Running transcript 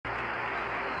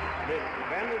Miss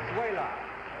Venezuela.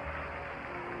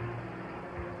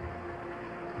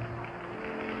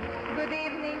 Good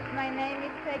evening. My name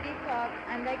is Peggy Kopp,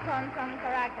 and I come from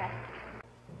Caracas.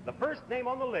 The first name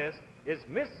on the list is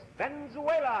Miss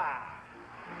Venezuela.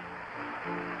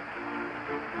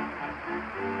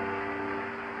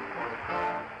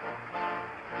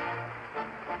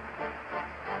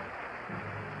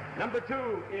 Number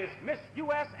 2 is Miss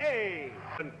USA.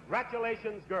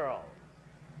 Congratulations, girls.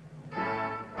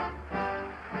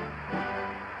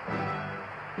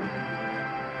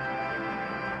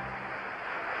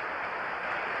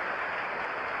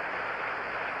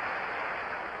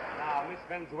 Now, Miss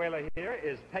Venezuela here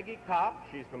is Peggy Kopp.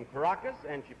 She's from Caracas,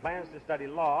 and she plans to study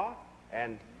law.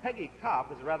 And Peggy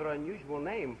Kopp is a rather unusual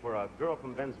name for a girl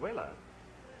from Venezuela.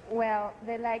 Well,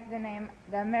 they like the name,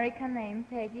 the American name,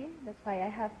 Peggy. That's why I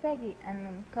have Peggy.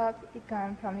 And Kopp, it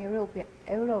comes from Europe.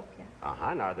 Uh-huh.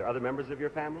 And are there other members of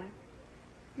your family?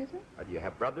 Excuse me? Do you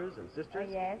have brothers and sisters?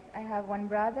 Yes, I have one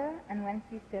brother and one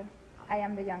sister. I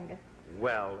am the youngest.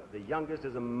 Well, the youngest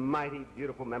is a mighty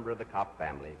beautiful member of the Kopp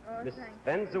family. Oh, Miss thanks.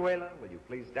 Venezuela, will you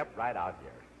please step right out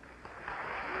here?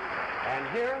 And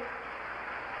here,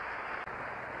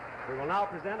 we will now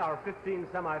present our 15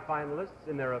 semifinalists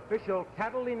in their official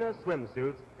Catalina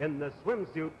swimsuits in the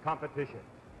swimsuit competition.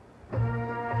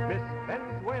 Miss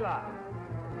Venezuela.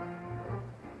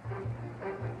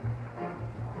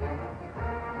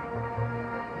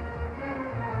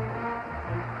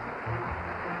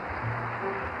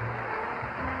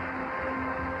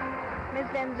 Miss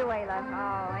Venezuela,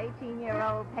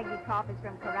 18-year-old Peggy Kopp is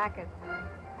from Caracas.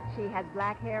 She has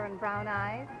black hair and brown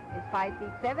eyes, is 5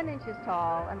 feet 7 inches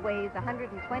tall, and weighs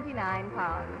 129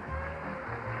 pounds.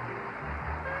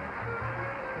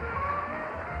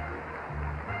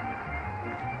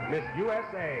 Miss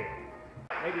USA.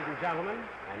 Ladies and gentlemen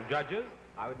and judges,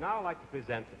 I would now like to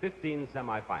present the 15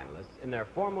 semifinalists in their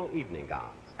formal evening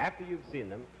gowns. After you've seen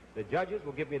them, the judges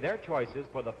will give me their choices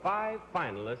for the 5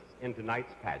 finalists in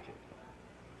tonight's pageant.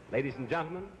 Ladies and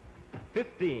gentlemen,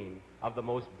 15 of the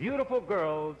most beautiful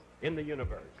girls in the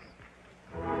universe.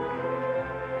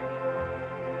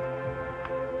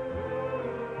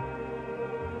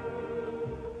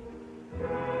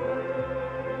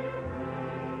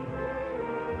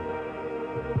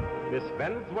 Miss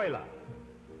Venezuela.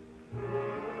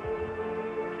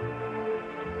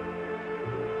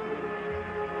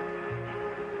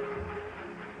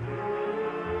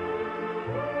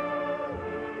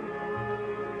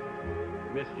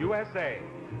 Miss USA.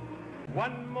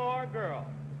 One more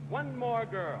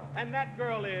girl, and that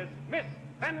girl is Miss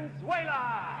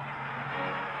Venezuela.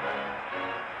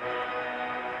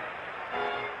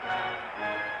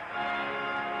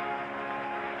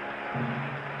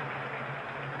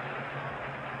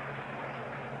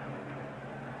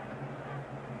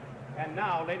 And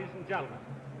now, ladies and gentlemen,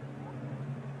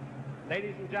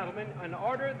 in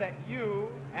order that you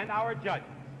and our judges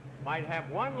might have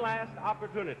one last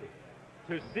opportunity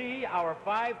to see our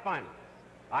 5 finalists,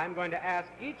 I'm going to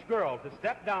ask each girl to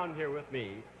step down here with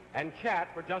me and chat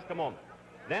for just a moment.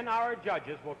 Then our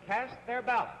judges will cast their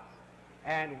ballots,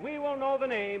 and we will know the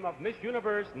name of Miss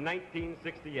Universe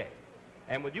 1968.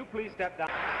 And would you please step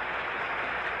down?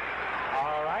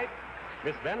 All right.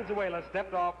 Miss Venezuela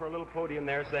stepped off for a little podium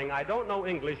there saying, I don't know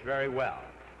English very well.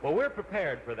 Well, we're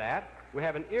prepared for that. We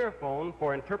have an earphone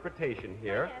for interpretation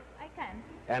here. Yes, I can.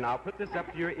 And I'll put this up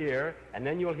to your ear, and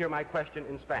then you'll hear my question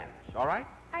in Spanish, all right?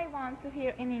 I want to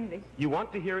hear in English. You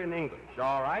want to hear in English,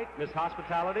 all right? Miss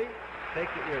Hospitality, take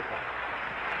the earphone.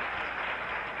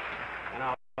 And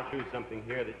I'll choose something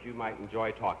here that you might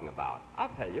enjoy talking about.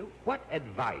 I'll tell you, what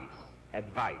advice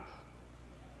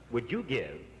would you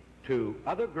give to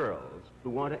other girls who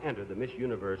want to enter the Miss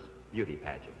Universe beauty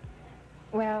pageant?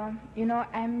 Well, you know,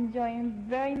 I'm enjoying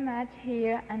very much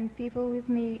here, and people with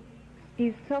me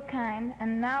is so kind,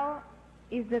 and now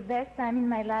is the best time in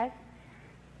my life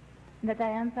that I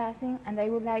am passing, and I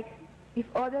would like, if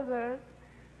other girls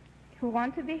who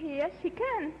want to be here, she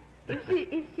can. If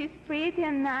she's pretty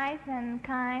and nice and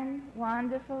kind,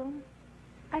 wonderful,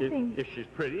 I think. If she's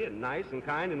pretty and nice and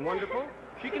kind and wonderful,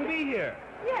 she can be here.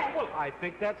 Yes. Well, I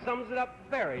think that sums it up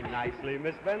very nicely,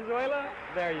 Miss Venezuela.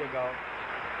 There you go.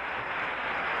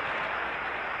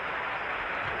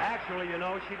 Actually, you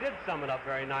know, she did sum it up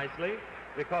very nicely,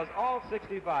 because all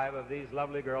 65 of these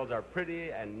lovely girls are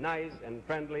pretty and nice and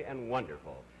friendly and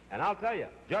wonderful. And I'll tell you,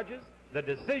 judges, the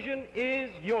decision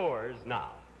is yours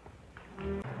now.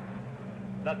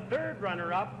 The third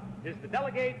runner-up is the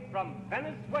delegate from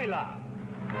Venezuela.